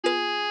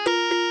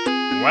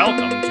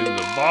Welcome to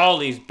the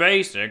Baldi's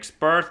Basics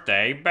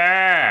Birthday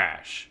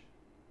Bash.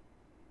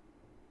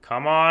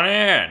 Come on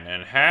in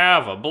and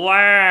have a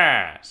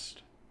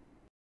blast.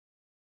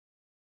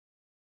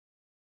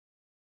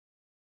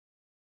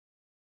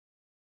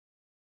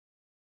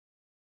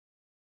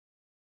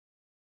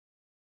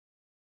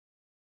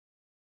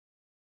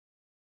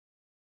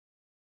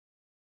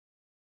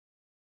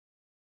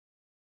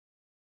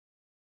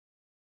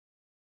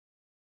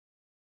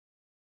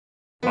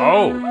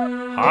 Oh,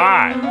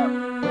 hi.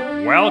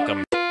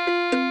 Welcome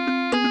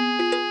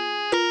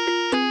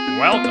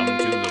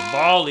to the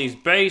Baldi's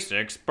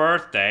Basics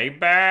Birthday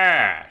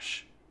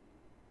Bash.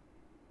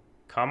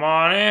 Come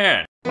on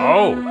in.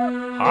 Oh,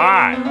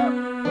 hi.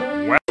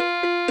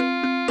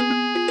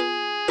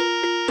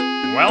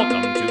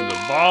 Welcome to the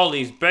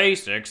Baldi's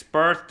Basics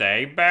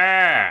Birthday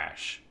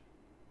Bash.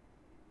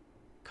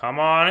 Come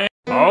on in.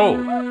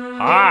 Oh,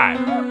 hi.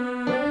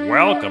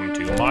 Welcome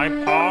to my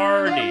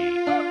party.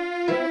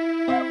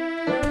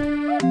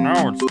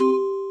 No, it's...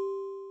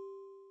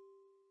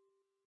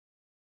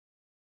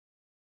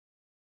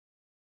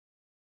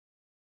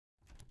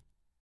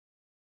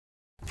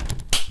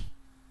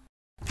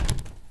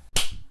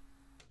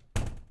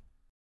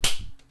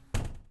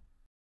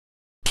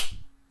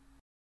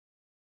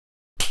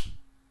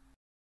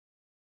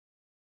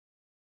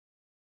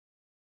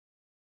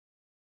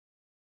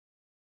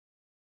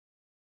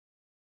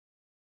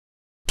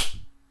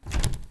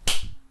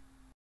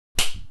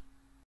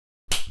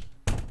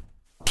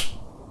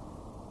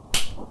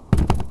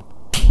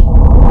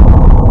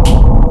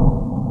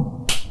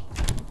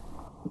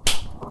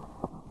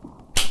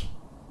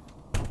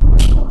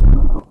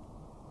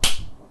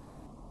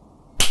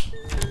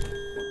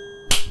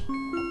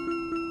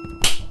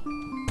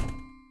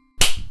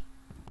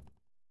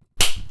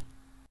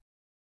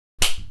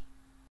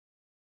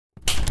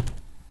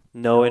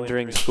 No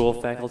entering school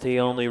faculty,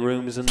 only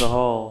rooms in the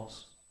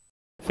halls.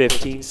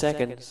 15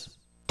 seconds.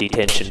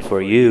 Detention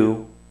for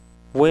you.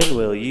 When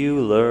will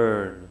you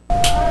learn? I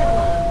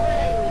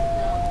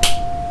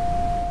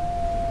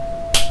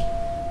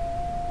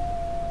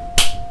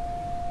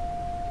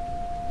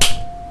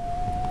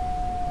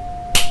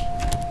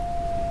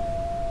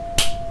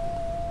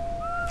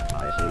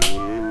see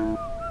you,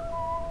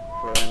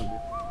 friend.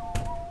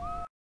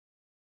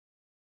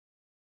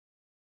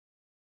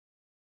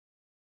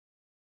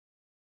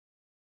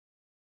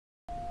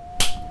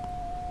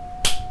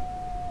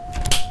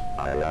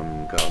 I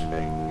am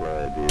coming,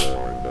 ready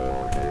or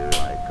door, here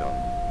I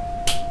come.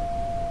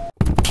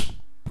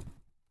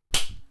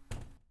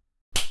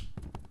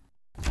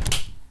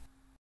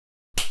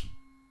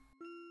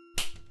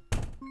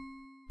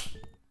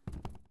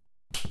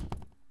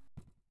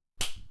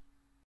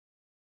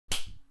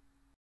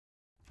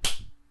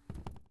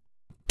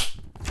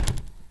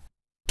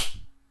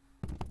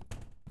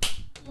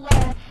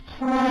 Let's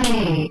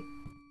play.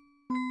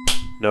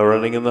 No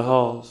running in the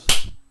halls.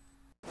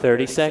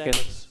 30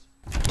 seconds.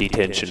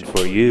 Detention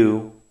for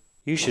you.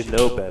 You should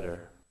know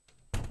better.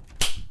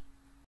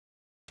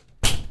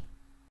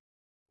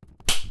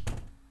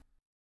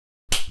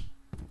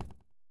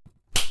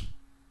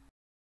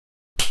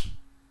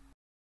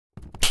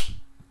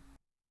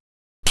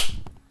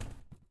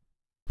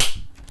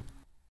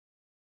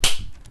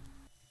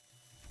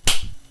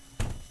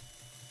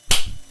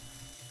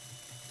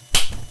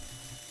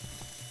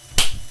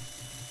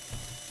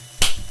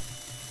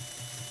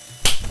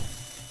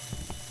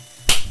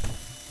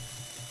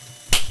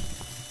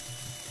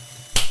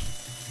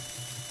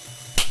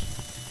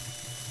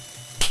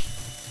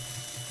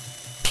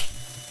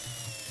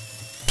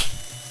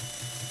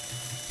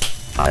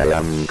 I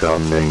am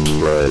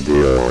coming,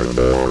 ready or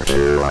door,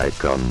 here I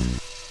come.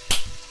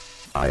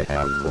 I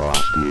have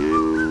lost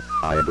you,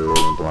 I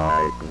don't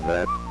like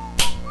that.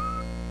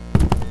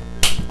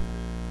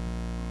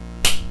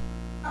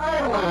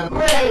 I wanna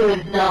play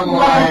with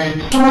someone.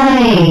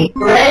 Play.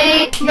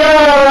 Ready?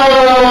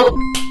 Go!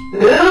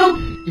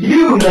 Oops,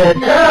 you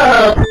messed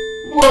up.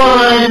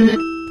 1,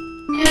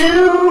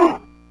 2,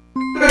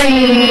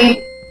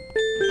 3,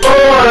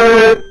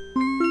 4.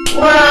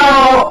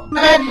 Wow,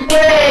 let's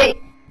play.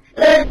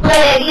 Let's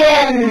play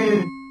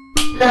again.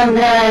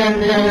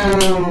 Sometime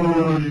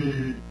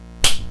soon.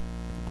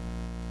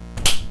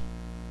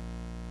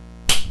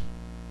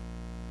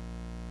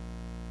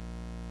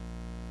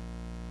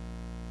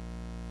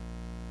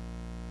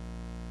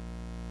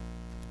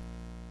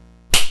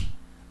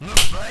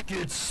 Looks like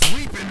it's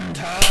sweeping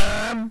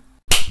time.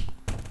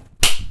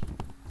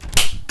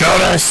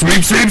 Gotta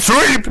sweep, sweep,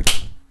 sweep!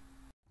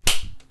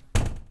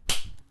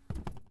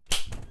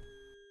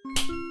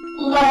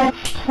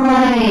 Let's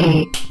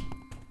play.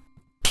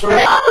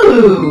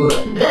 Oh,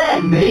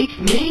 that makes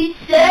me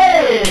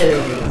sad.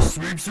 Gotta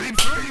sweep, sweep,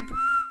 sweep!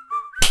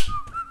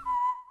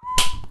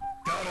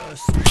 Gotta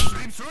sweep,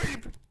 sweep,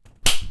 sweep!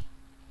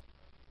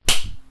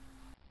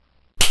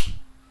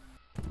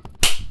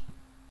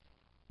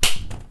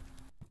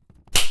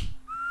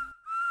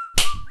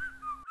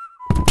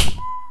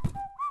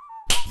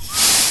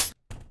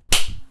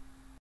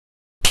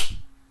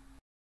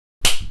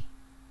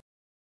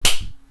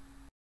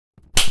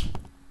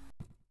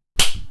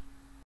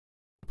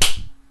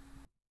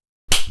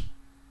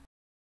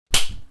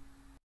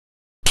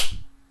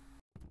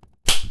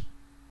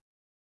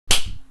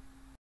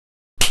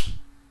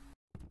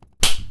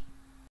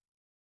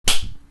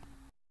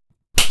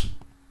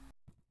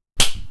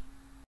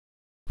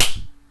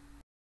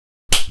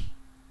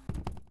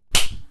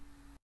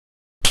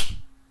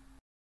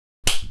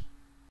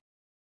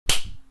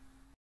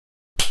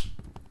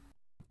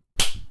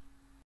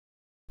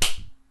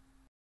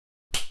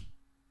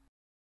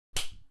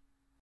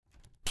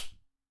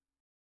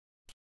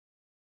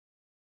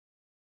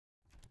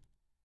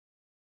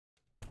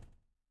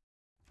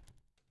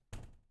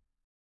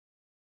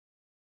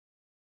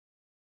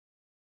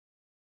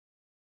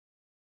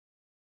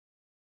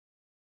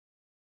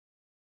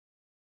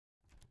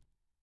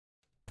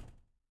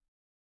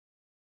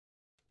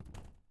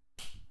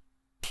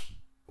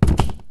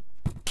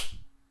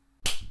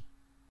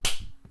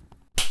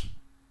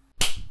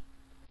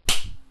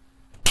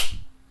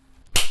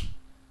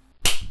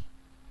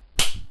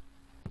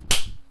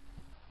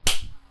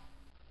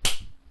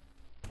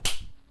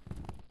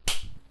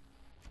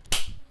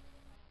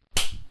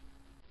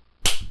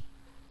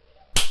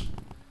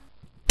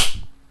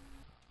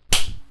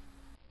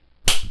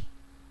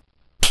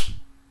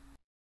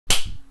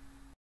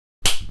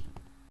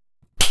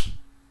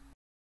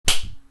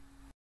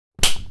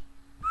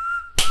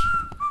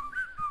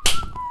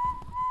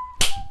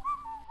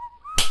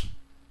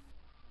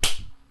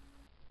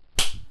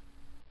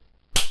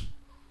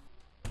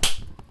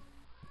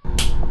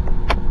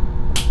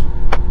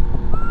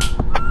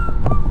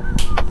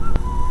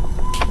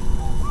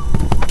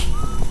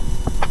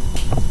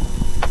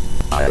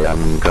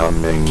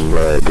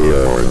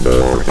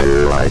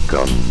 I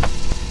come.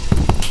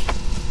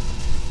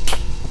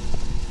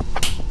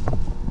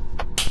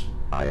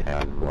 I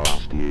have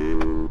lost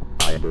you.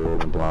 I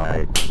don't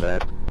like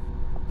that.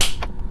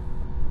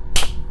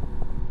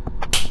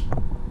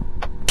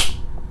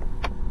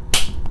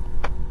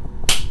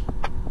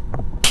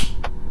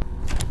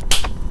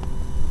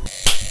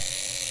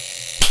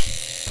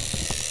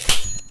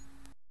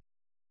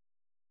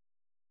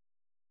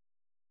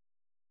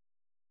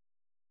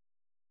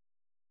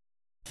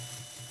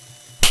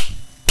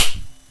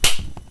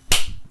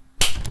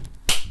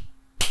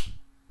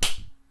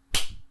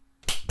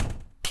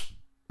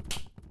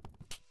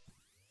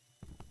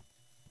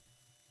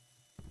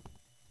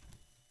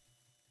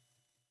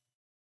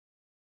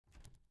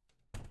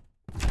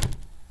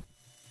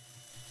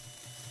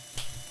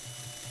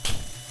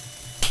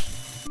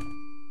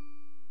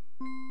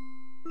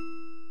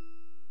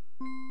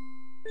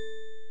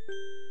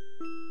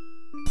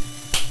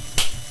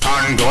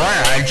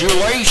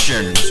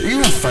 Congratulations!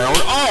 You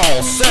found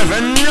all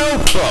 7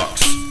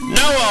 notebooks!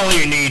 Now all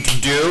you need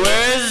to do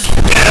is...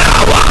 Get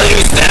out while you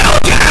still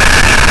can!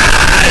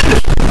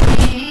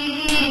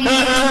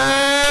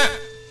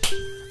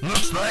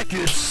 Looks like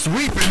it's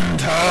sweeping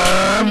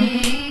time!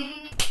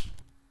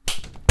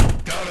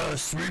 Gotta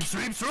sweep,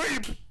 sweep,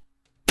 sweep!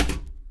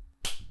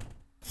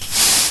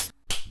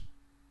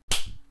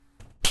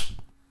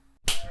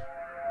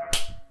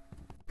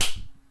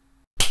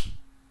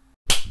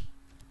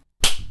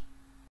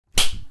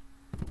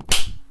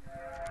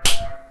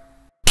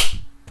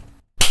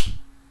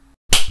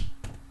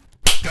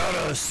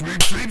 Gotta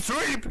sweep, sweep,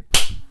 sweep!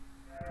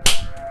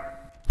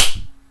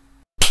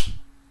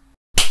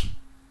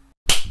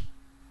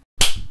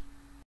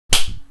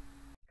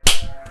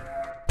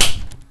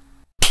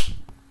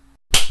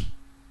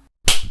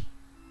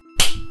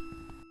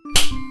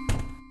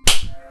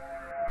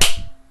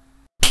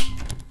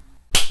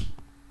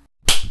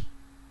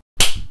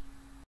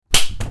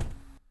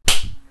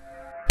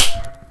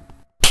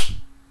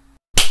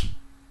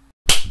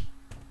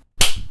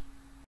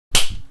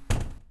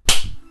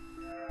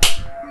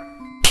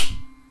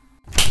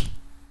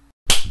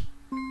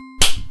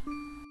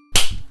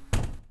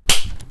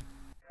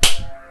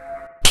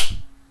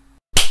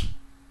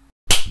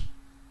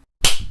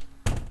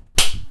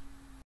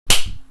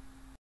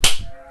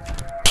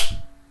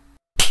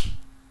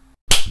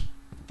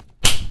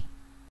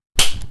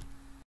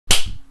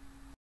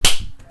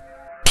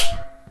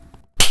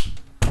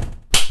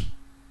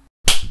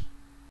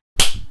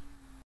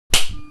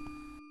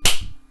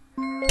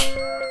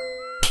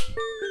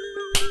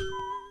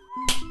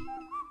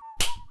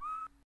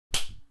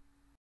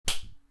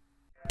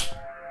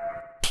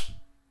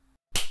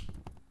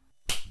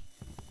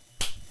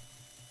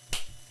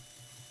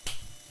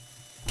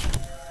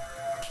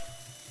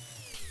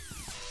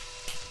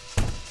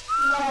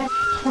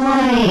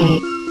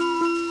 Play.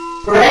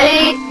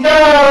 Ready,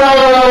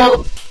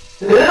 go!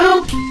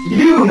 Oops,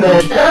 you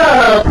messed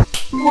up.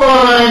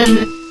 1,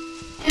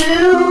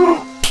 2,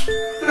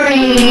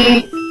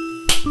 3,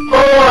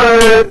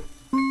 4.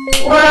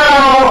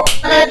 Wow,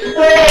 that's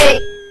great.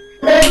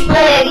 Let's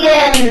play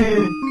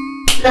again.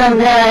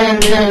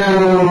 Sometime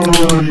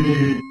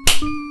soon.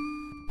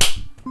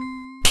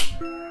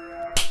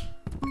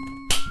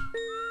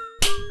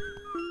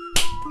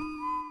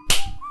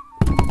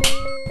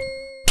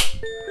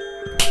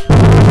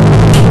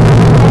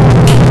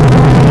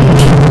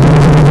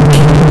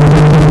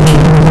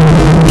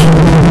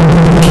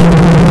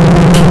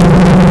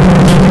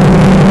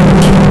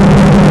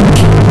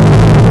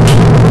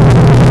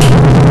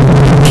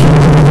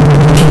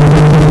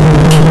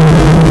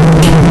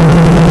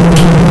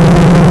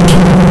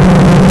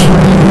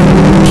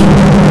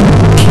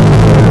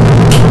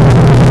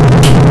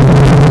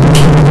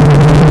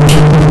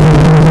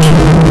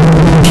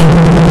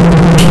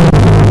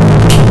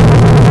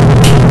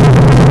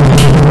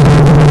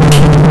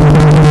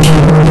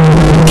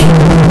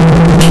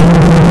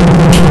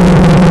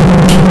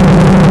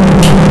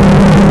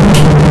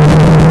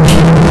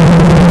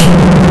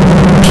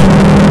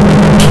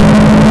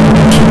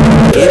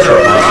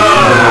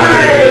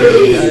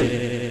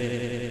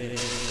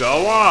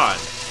 Go on,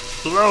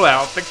 blow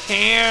out the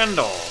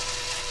candle.